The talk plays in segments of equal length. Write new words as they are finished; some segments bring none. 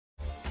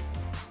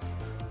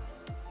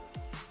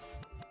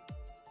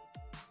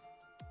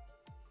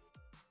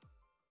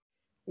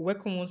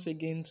Welcome once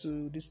again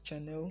to this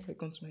channel.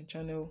 Welcome to my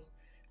channel.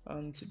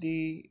 And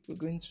today we're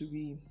going to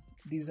be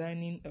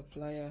designing a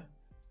flyer.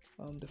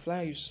 The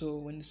flyer you saw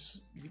when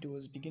this video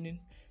was beginning,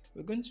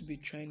 we're going to be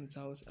trying it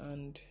out,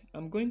 and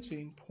I'm going to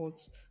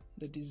import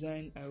the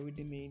design I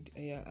already made.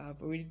 I've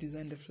already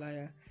designed the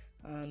flyer,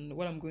 and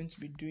what I'm going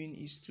to be doing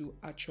is to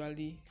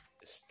actually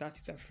start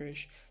it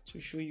afresh to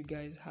show you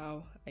guys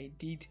how I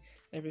did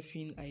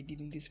everything I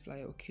did in this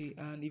flyer. Okay,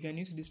 and if you're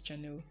new to this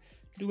channel,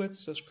 do well to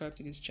subscribe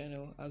to this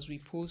channel, as we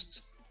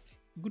post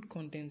good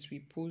content. We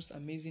post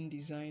amazing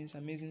designs,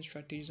 amazing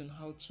strategies on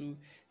how to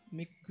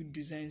make good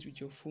designs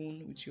with your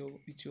phone, with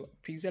your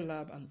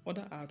Pixellab and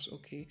other apps.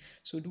 Okay,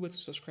 so do well to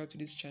subscribe to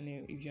this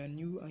channel if you are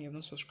new and you have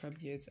not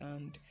subscribed yet,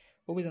 and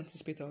always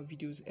anticipate our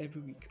videos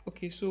every week.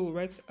 Okay, so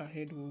right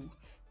ahead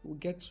we'll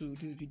get to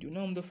this video.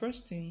 Now, the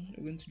first thing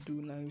we're going to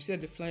do now, we see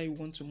that the flyer we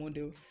want to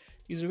model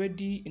is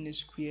already in a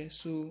square,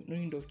 so no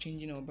need of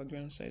changing our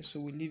background size,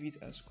 so we leave it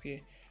as square.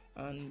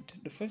 And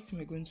the first thing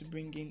we're going to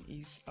bring in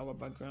is our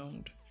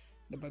background,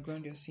 the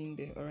background you're seeing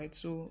there. All right,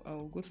 so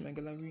I'll go to my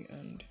gallery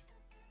and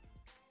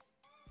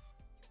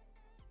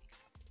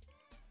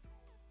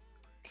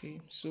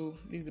okay, so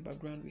this is the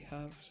background we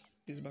have.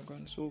 This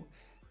background, so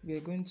we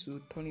are going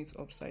to turn it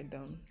upside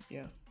down.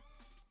 Yeah,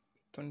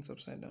 turn it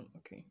upside down.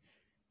 Okay,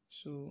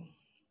 so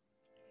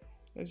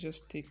let's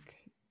just take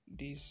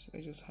this,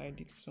 let's just hide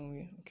it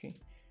somewhere. Okay,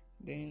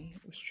 then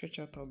we stretch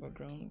out our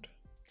background.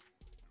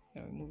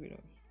 Yeah, we move it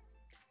up.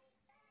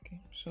 Okay,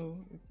 so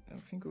I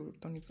think we'll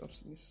turn it up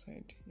to this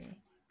side. Yeah,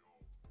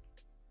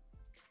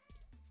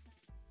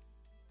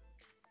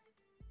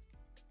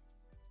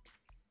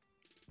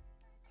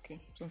 okay,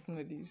 something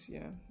like this.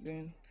 Yeah,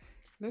 then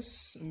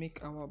let's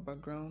make our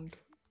background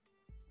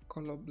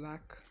color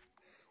black,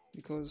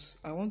 because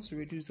I want to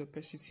reduce the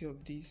opacity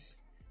of this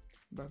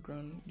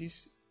background,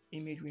 this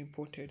image we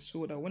imported,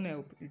 so that when I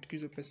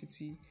reduce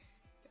opacity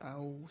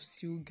I'll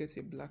still get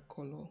a black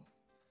color.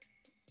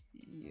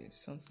 Yes,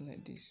 something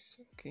like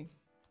this. Okay,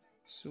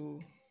 so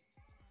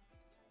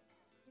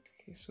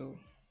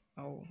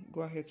I'll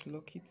go ahead to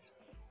lock it.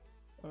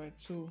 Alright,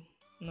 so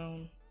now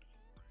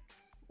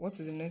what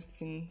is the next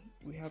thing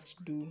we have to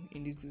do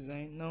in this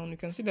design? Now you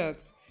can see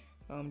that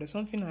there's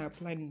something I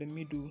applied in the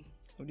middle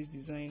of this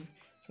design,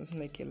 something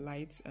like a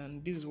light,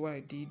 and this is what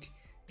I did.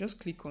 Just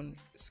click on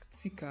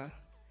sticker.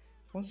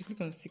 Once you click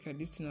on sticker,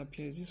 this thing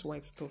appears, this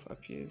white stuff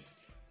appears.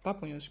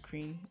 Tap on your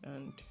screen,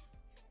 and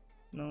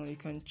now you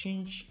can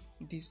change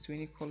this to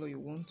any color you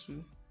want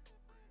to.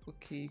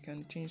 Okay, you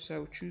can change, so I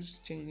will choose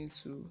changing it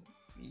to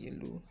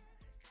yellow.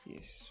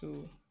 Yes,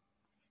 so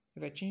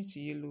if I change to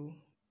yellow,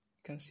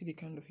 you can see the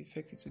kind of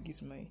effect it will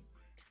give my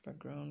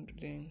background.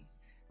 Then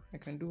I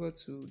can do what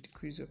to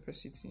decrease the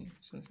opacity,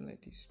 something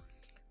like this.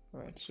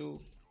 Alright,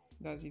 so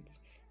that's it,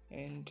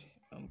 and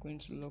I'm going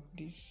to lock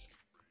this.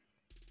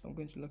 I'm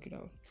going to lock it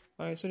out.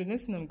 Alright, so the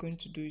next thing I'm going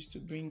to do is to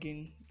bring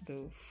in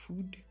the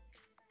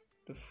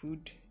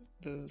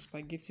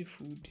spaghetti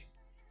food.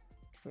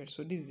 Right,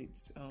 so this is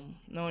it.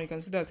 Now you can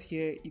see that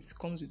here it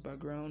comes with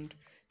background.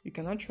 You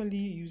can actually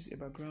use a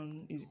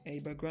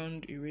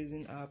background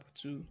erasing app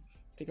to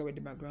take away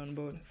the background,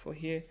 but for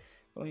here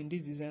or in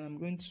this design I'm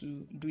going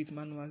to do it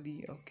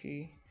manually.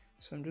 Okay,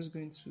 so I'm just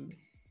going to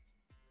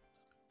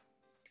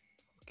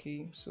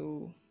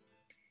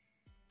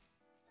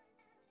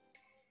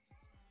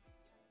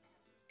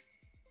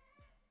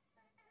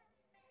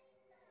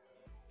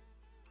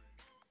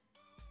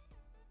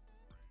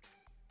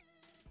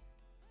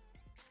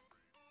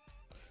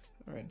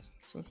alright,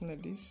 something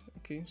like this.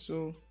 Okay,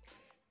 so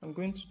I'm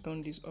going to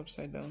turn this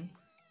upside down.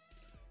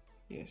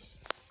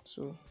 Yes,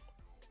 so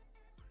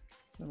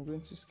I'm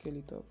going to scale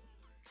it up.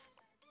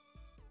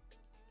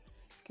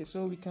 Okay,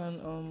 so we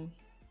can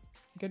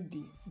get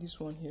this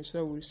one here,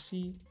 so we'll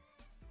see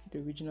the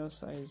original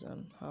size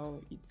and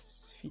how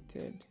it's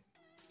fitted.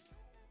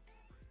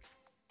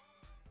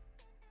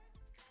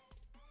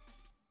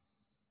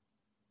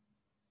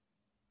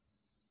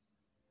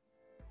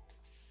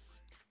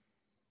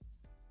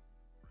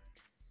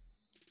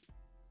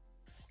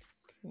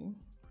 Okay,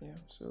 yeah,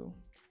 so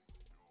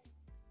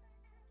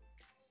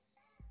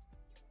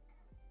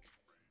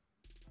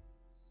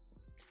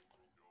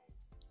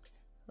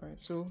alright,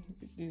 so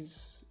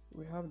this,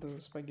 we have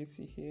the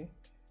spaghetti here,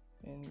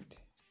 and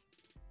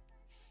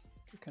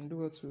you can do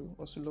what to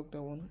also lock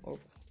that one up.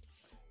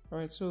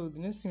 Alright, so the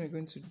next thing we're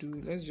going to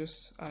do, let's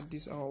just add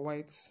this our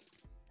white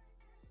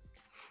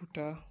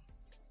footer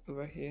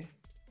over here.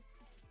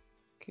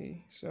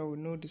 Okay, so I will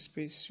know the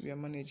space we are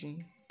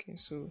managing. Okay,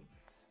 so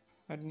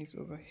adding it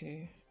over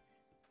here,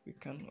 we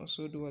can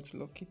also do what to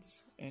lock it,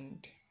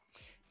 and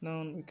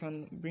now we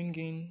can bring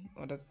in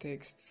other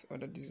texts,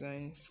 other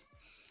designs.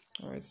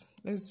 Alright,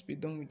 let's be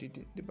done with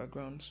the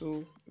background.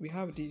 So we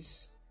have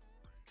this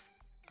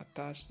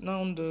attached.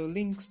 Now the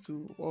links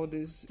to all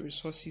these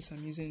resources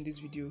I'm using in this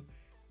video,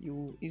 you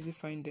will easily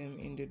find them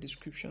in the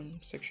description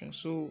section.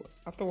 So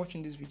after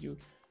watching this video,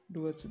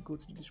 do well to go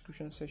to the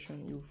description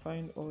section. You'll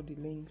find all the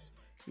links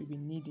you'll be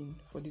needing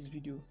for this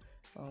video.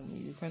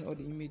 You'll find all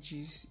the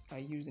images I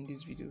used in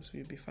this video, so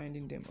you'll be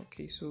finding them.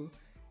 Okay, so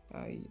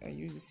I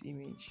use this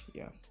image,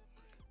 yeah.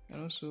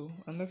 And also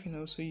another thing I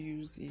also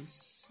used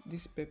is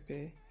this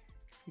pepper.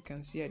 You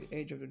can see at the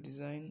edge of the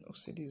design,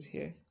 offset is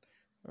here.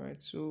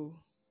 Alright, so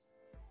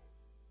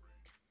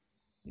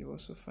you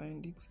also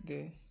find it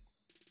there.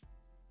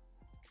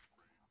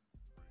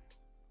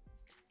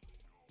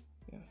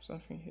 Yeah,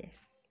 something here.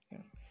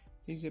 Yeah,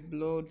 this is a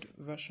blurred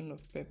version of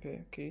pepper.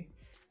 Okay,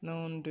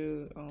 now on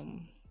the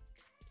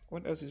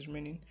what else is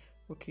remaining?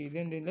 Okay,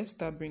 then let's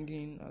start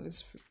bringing in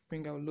let's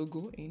bring our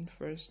logo in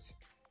first.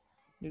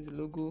 There's the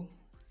logo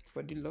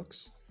for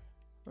Deluxe.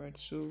 Right,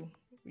 so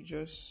we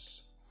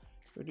just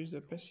reduce the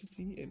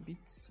opacity a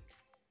bit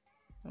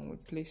and we'll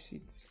place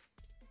it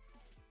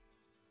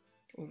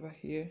over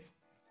here.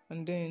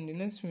 And then the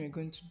next thing we're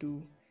going to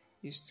do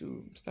is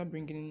to start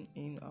bringing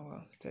in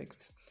our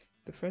text.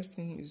 The first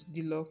thing is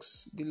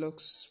deluxe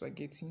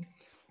spaghetti.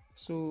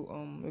 So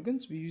we're going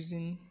to be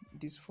using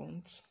this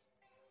font.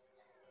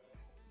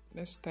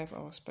 Let's type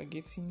our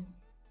spaghetti.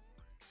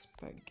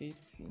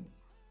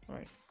 All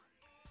right,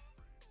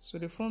 so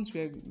the font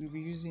we'll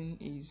be using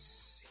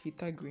is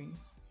Hita Green.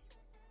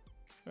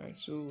 Right,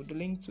 so the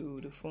link to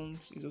the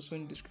font is also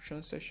in the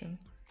description section.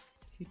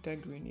 Hita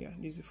Green, yeah,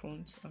 this is the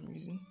font I'm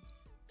using.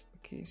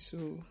 Okay,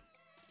 so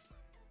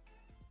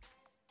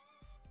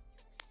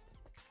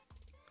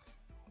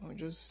I'll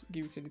just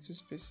give it a little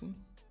spacing.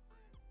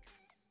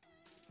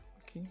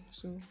 Okay,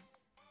 so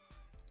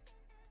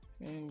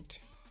and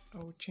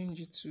I'll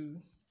change it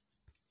to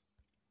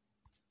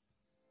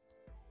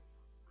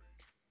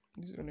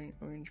this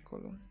orange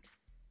color.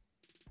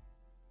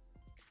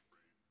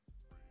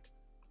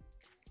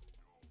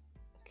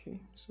 Okay,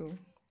 so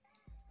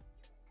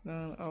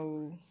now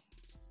I'll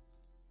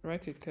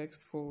write a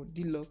text for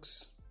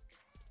Deluxe.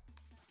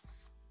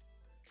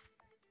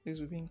 This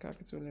will be in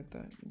capital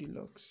letter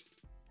Deluxe.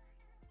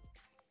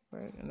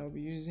 Right, and I'll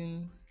be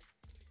using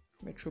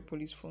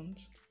Metropolis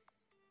font.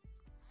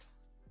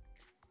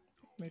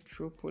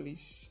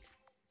 Metropolis.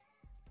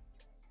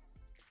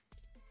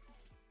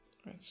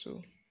 Right,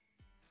 so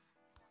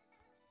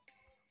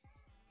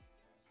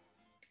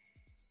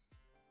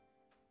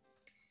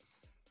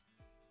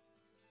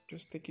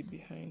just take it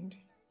behind.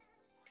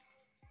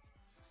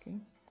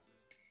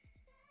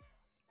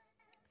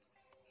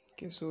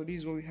 Okay, so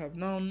this is what we have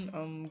now.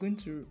 I'm going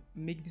to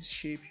make this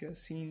shape you're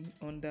seeing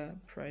under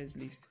price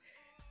list.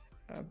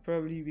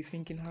 Probably you'll be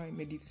thinking how I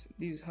made it.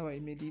 This is how I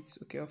made it.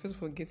 Okay, I'll first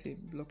of all get a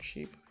block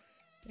shape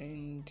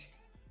and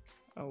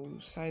I'll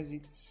size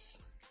it.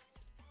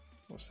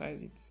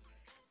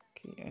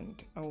 Okay,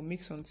 and I'll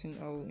make something.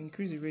 I'll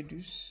increase the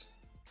radius.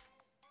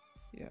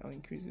 Yeah, I'll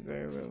increase it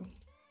very well.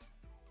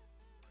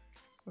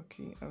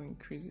 Okay, I'll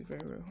increase it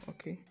very well.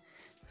 Okay,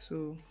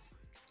 so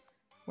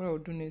what I'll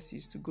do next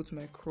is to go to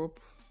my crop.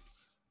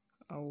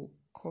 I'll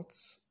cut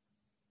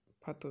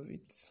part of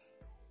it.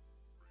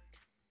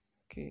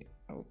 Okay,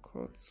 I'll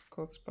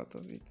cut part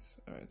of it.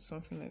 Alright,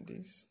 something like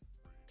this.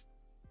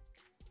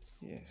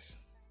 Yes,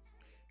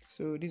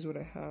 so this is what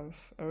I have.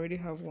 I already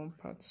have one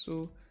part,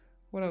 so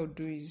what I'll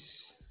do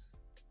is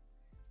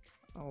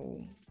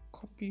I'll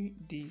copy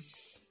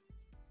this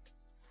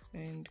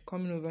and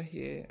coming over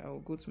here I'll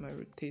go to my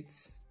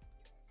rotate.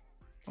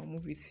 I'll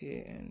move it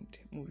here and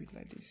move it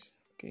like this.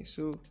 Okay,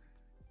 so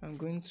I'm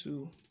going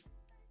to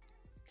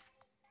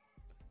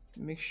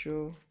make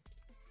sure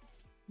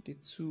the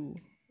two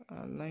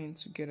are aligned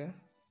together.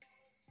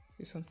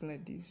 It's something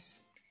like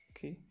this.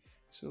 Okay,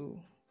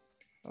 so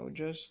I'll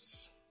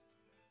just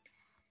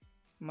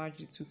merge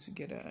the two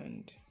together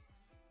and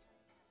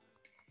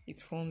it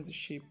forms the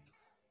shape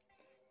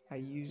I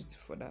used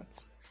for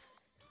that.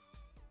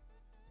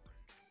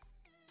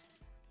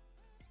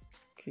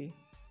 Okay,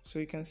 so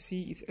you can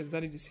see it's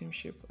exactly the same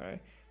shape.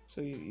 Alright,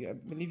 so I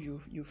believe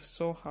you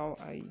saw how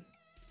I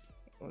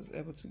was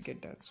able to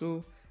get that.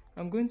 So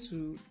I'm going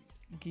to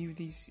give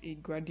this a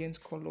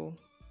gradient color.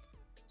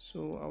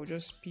 So I'll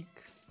just pick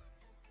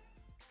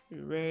a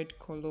red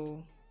color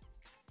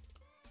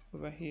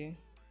over here,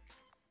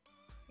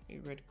 a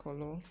red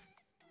color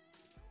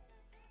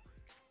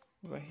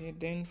over here.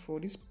 Then for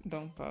this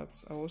down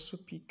part I'll also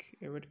pick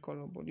a red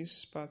color, but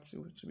this part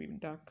to be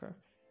darker,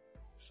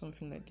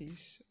 something like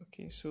this.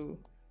 Okay, so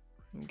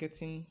I'm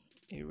getting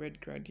a red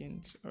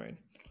gradient. Alright,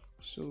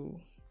 so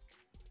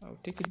I'll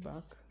take it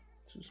back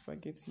to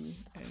spaghetti,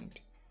 and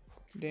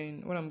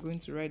then what I'm going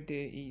to write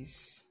there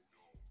is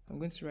I'm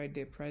going to write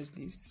the price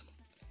list.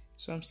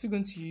 So I'm still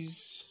going to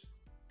use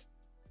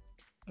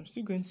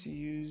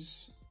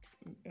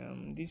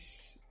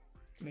this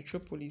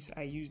Metropolis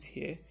I used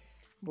here,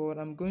 but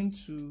I'm going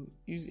to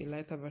use a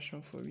lighter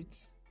version for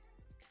it.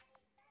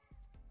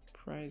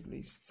 Price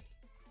list.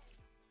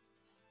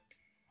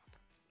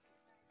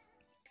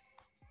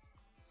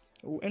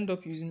 We'll end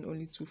up using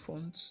only two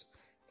fonts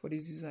for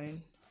this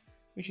design,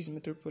 which is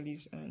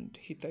Metropolis and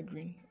Hita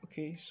Green.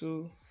 Okay,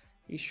 so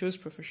it shows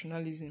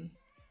professionalism.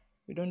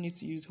 We don't need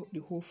to use the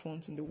whole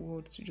font in the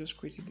world to just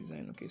create a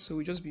design. Okay, so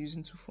we'll just be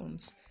using two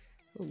fonts.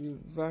 We'll be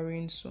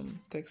varying some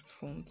text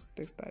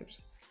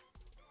types.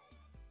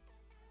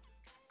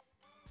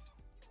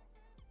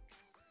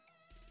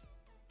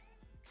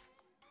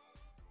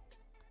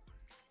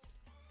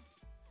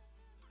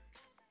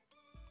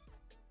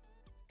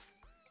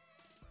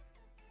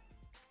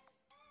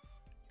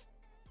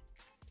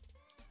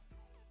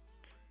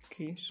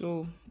 Okay,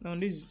 so now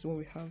this is what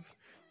we have.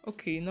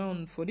 Okay, now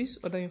for these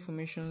other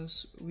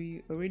informations,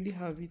 we already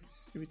have it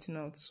written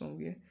out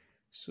somewhere.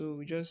 So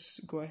we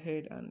just go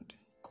ahead and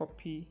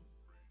copy,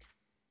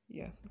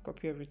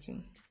 copy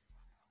everything.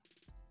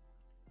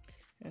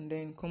 And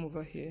then come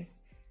over here,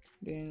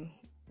 then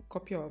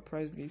copy our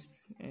price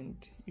list and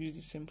use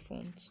the same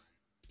font.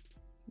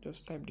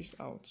 Just type this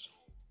out.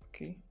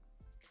 Okay,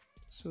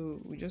 so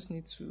we just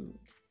need to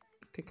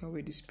take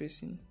away the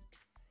spacing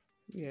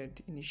we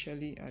had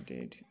initially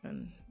added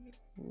and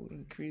we'll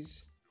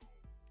increase.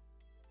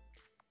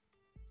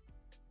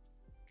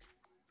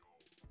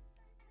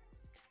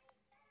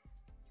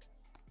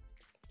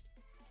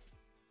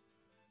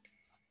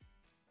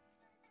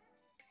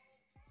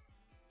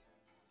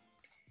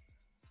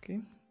 Okay,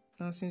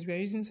 now since we are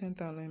using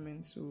center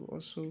alignment, we'll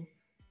also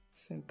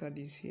center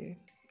this here,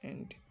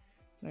 and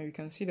now you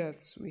can see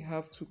that we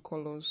have two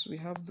colors. We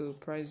have the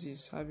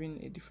prices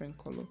having a different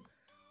color,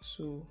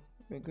 so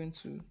we're going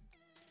to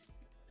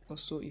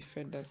also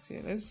effect that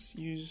here. Let's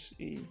use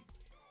a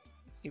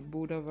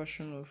bolder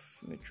version of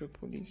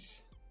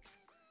Metropolis.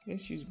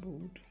 Let's use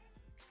bold.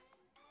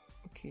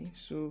 Okay,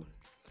 so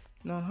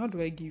now how do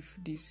I give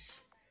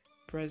this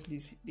price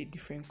list a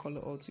different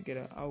color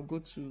altogether? I'll go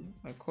to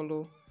my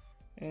color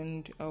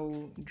and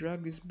I'll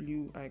drag this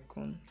blue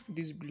icon,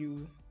 this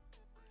blue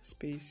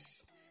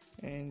space,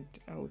 and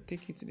I'll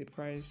take it to the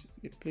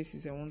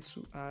places I want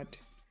to add,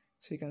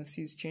 so you can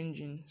see it's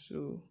changing.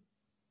 So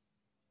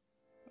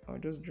I'll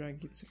just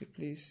drag it to the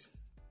place.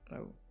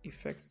 I'll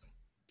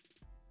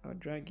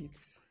drag it,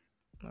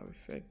 I'll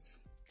effect.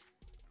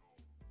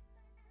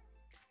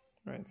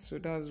 Right, so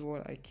that's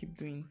what I keep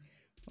doing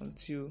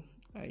until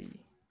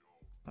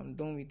I'm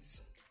done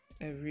with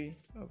every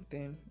of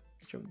them.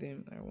 Each of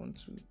them I want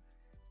to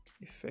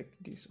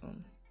effect this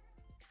on.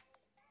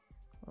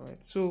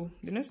 Alright, so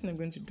the next thing I'm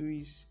going to do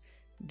is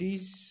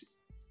this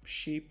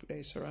shape that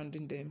is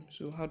surrounding them.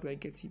 So how do I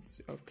get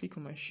it? I'll click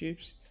on my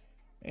shapes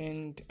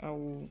and I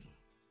will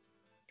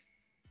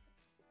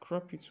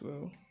crop it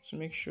well to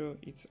make sure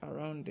it's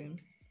around them.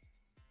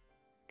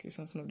 Okay,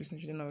 something of this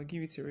nature. Then I'll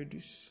give it a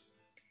reduce.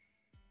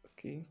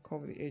 Okay,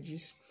 cover the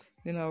edges.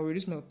 Then I'll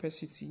reduce my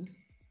opacity.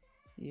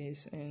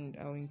 Yes, and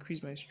I'll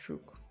increase my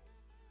stroke.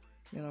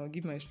 Then I'll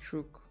give my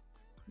stroke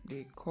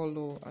the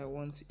color I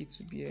want it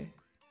to be.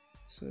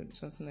 So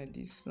something like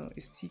this. Now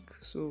it's thick,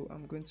 so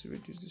I'm going to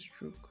reduce the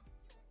stroke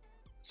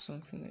to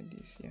something like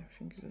this. Yeah, I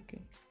think it's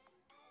okay.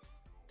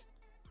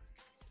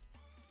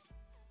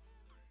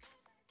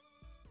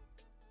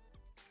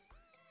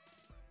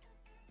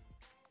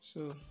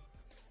 So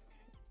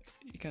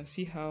you can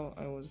see how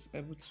I was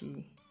able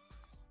to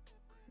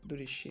do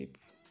the shape.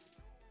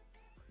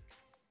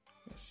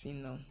 You're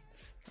seeing now.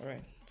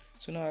 Alright,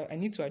 so now I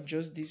need to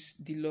adjust this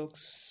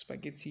deluxe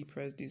spaghetti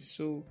price list.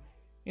 So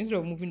instead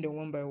of moving them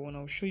one by one,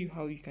 I'll show you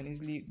how you can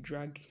easily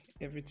drag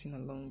everything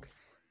along.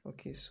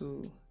 Okay,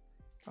 so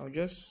I'll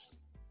just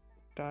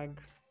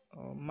tag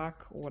or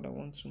mark what I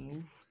want to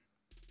move.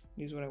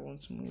 This is what I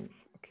want to move.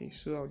 Okay,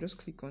 so I'll just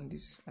click on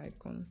this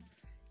icon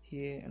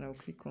here and I'll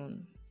click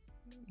on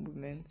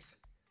movements.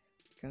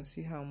 You can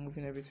see how I'm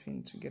moving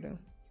everything together.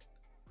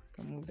 I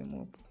can move them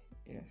up.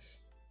 Yes.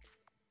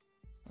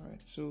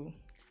 Alright, so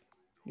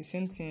the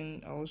same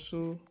thing, I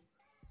also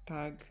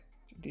tag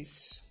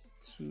this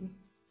too,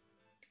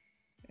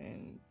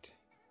 and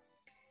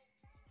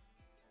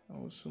I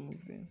also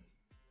move them.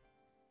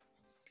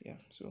 Yeah,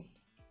 so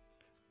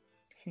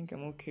I think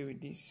I'm okay with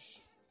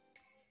this.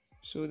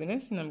 So the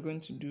next thing I'm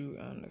going to do,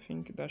 and I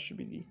think that should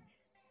be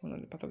one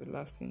of the part of the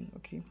last thing.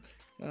 Okay,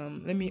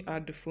 let me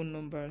add the phone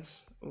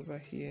numbers over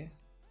here.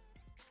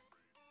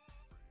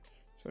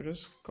 So I'll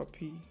just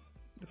copy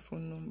the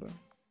phone number.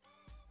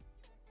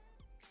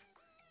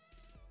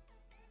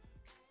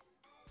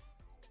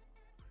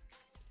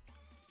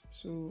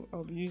 So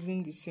I'll be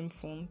using the same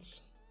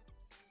font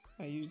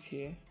I used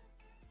here.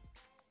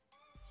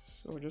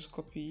 So I'll just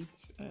copy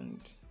it and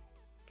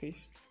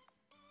paste.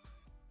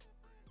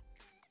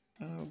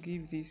 And I'll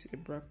give this a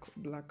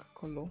black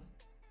color.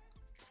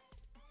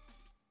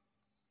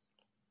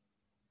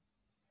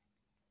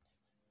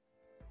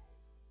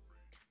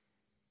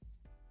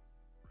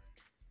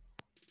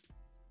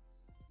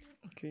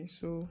 Okay,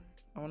 so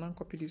I want to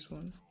copy this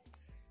one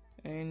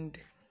and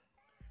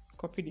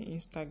copy the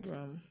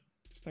Instagram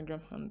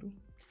handle.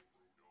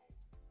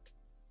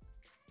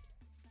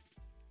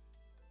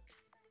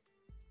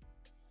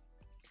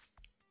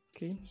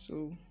 Okay,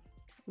 so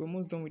we're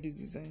almost done with this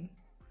design.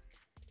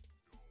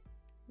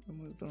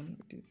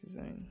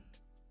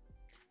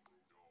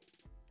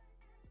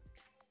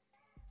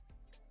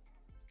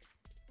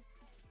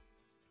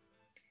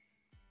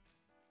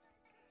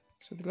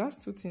 So the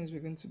last two things we're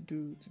going to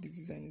do to this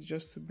design is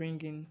just to bring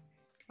in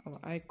our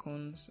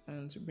icons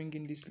and to bring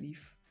in this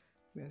leaf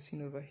we are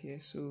seeing over here.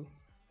 So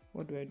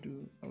what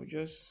do? I will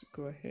just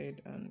go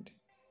ahead and,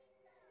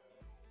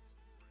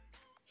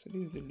 so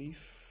this is the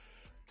leaf.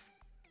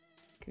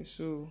 Okay,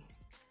 so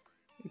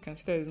you can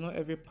see that it's not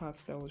every part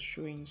that was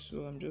showing,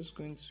 so I'm just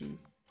going to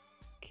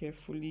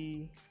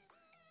carefully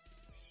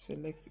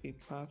select a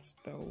part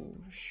that will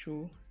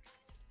show.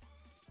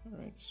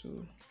 Alright, so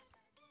you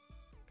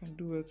can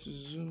do well to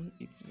zoom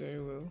it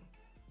very well.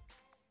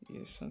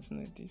 Yes, something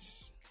like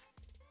this.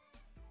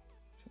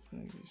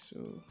 So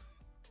you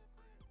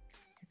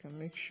can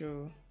make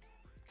sure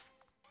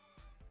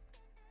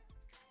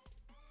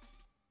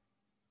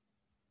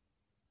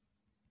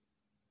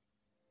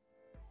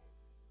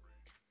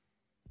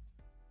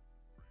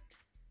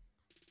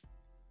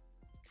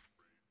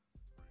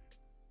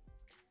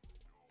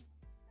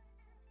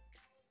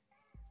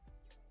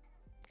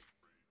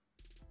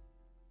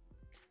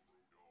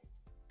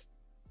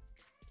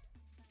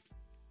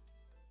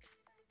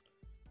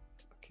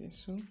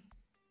so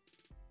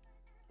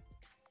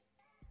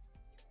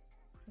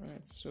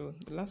alright, so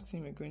the last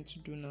thing we're going to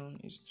do now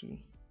is to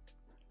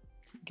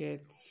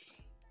get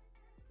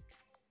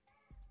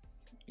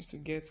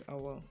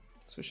our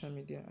social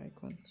media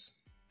icons.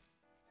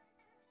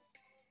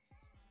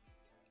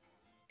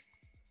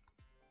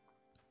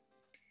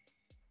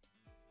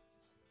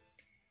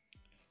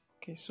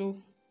 Okay, so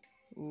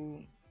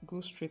we'll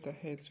go straight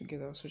ahead to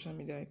get our social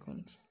media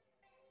icons.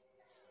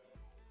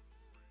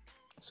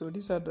 So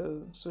these are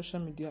the social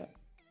media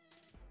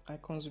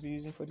icons we'll be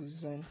using for this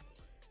design.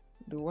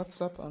 The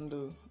WhatsApp and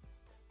the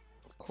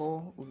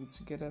call will be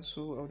together,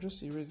 so I'll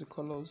just erase the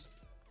colors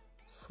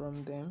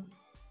from them.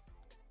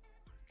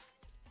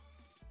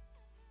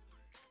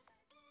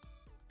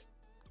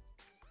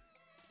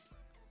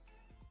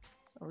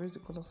 I'll erase the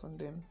color from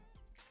them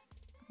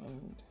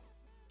and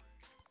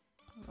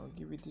I'll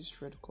give it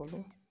this red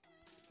color.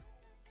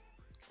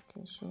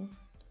 Okay, so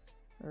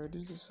I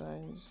reduce the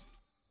size.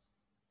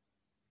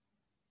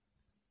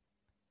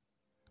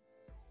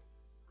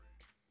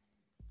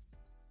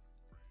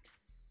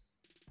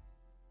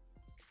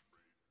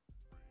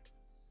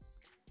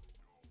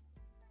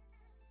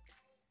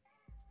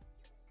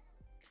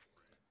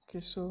 Okay,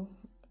 so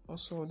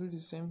also I'll do the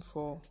same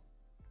for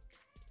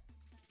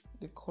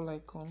the call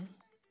icon,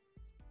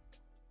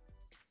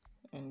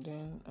 and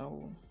then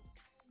I'll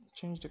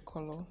change the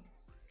color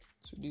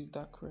to this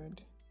dark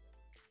red,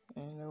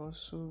 and I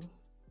also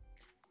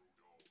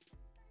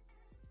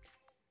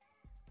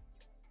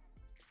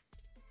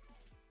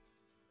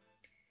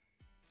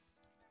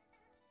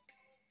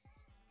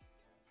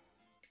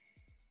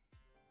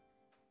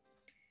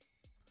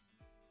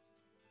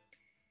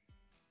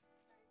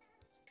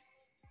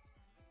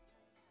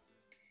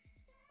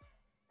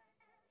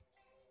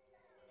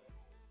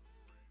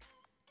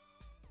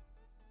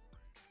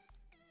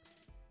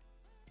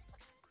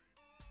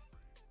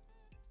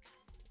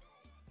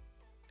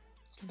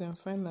then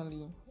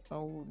finally I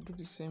will do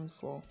the same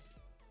for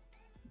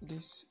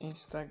this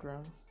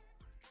Instagram.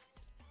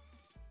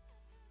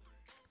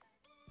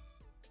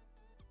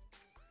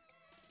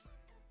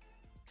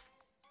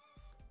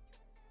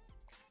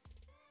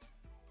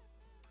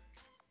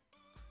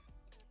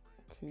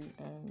 Okay,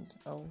 and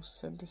I'll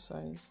set the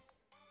size.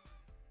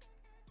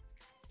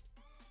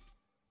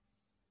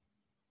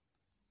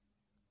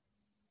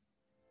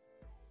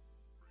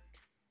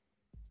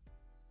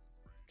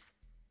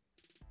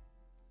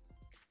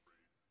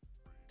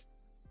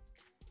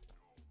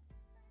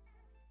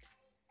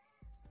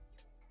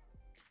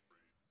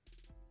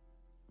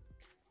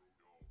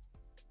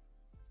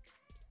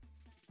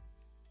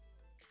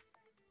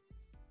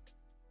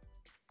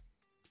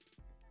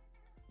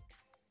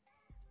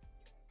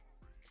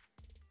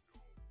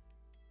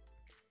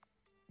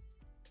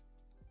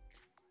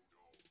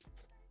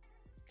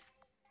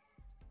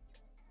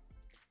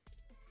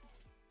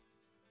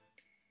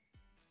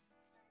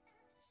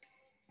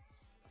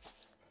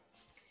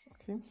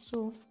 Okay,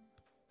 so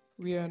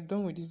we are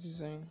done with this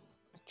design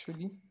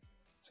actually,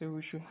 so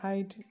we should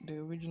hide the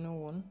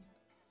original one.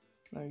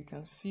 Now you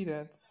can see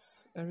that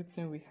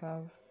everything we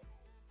have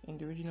in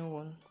the original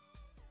one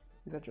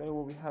is actually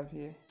what we have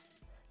here.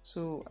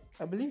 So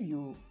I believe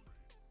you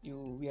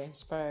are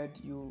inspired,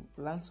 you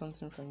learned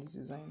something from this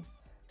design.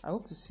 I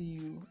hope to see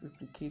you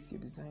replicate your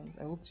designs.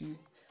 I hope to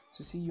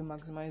see you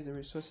maximize the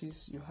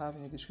resources you have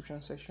in the description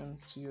section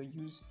to your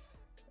use.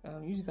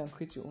 Use it and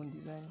create your own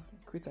design,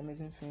 create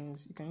amazing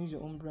things. You can use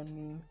your own brand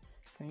name,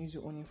 you can use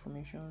your own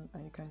information,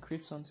 and you can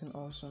create something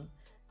awesome.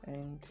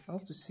 And I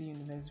hope to see you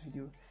in the next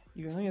video.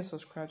 If you're not yet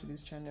subscribed to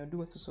this channel, do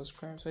what to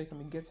subscribe so you can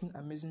be getting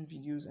amazing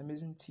videos,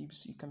 amazing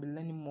tips. You can be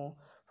learning more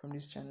from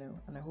this channel,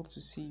 and I hope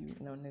to see you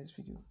in our next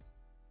video.